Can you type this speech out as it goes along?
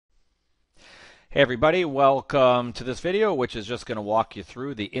Hey everybody, welcome to this video, which is just going to walk you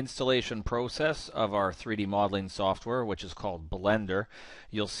through the installation process of our 3D modeling software, which is called Blender.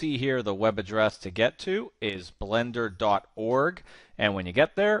 You'll see here the web address to get to is blender.org, and when you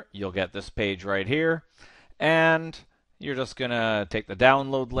get there, you'll get this page right here, and you're just going to take the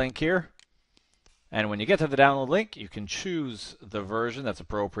download link here. And when you get to the download link, you can choose the version that's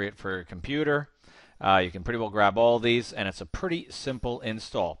appropriate for your computer. You can pretty well grab all these, and it's a pretty simple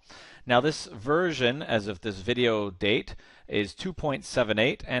install. Now this version, as of this video date, is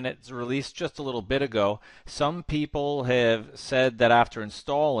 2.78, and it's released just a little bit ago. Some people have said that after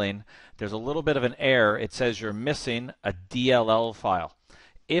installing, there's a little bit of an error. It says you're missing a DLL file.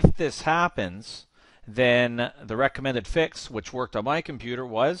 If this happens, then the recommended fix, which worked on my computer,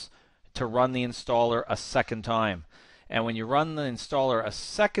 was to run the installer a second time. And when you run the installer a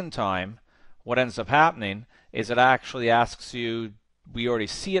second time, what ends up happening is it actually asks you, we already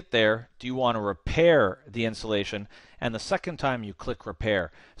see it there, do you want to repair the installation? And the second time you click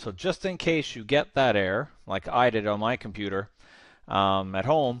repair. So just in case you get that error, like I did on my computer at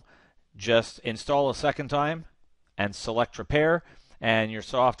home, just install a second time and select repair, and your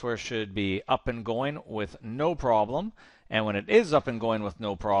software should be up and going with no problem. And when it is up and going with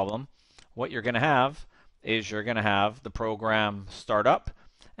no problem, what you're going to have is you're going to have the program start up,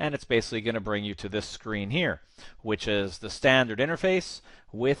 and it's basically going to bring you to this screen here, which is the standard interface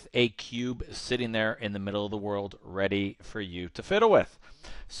with a cube sitting there in the middle of the world ready for you to fiddle with.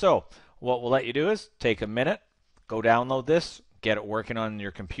 So what we'll let you do is take a minute, go download this, get it working on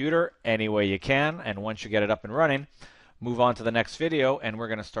your computer any way you can, and once you get it up and running, move on to the next video, and we're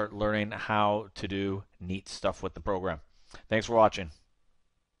going to start learning how to do neat stuff with the program. Thanks for watching.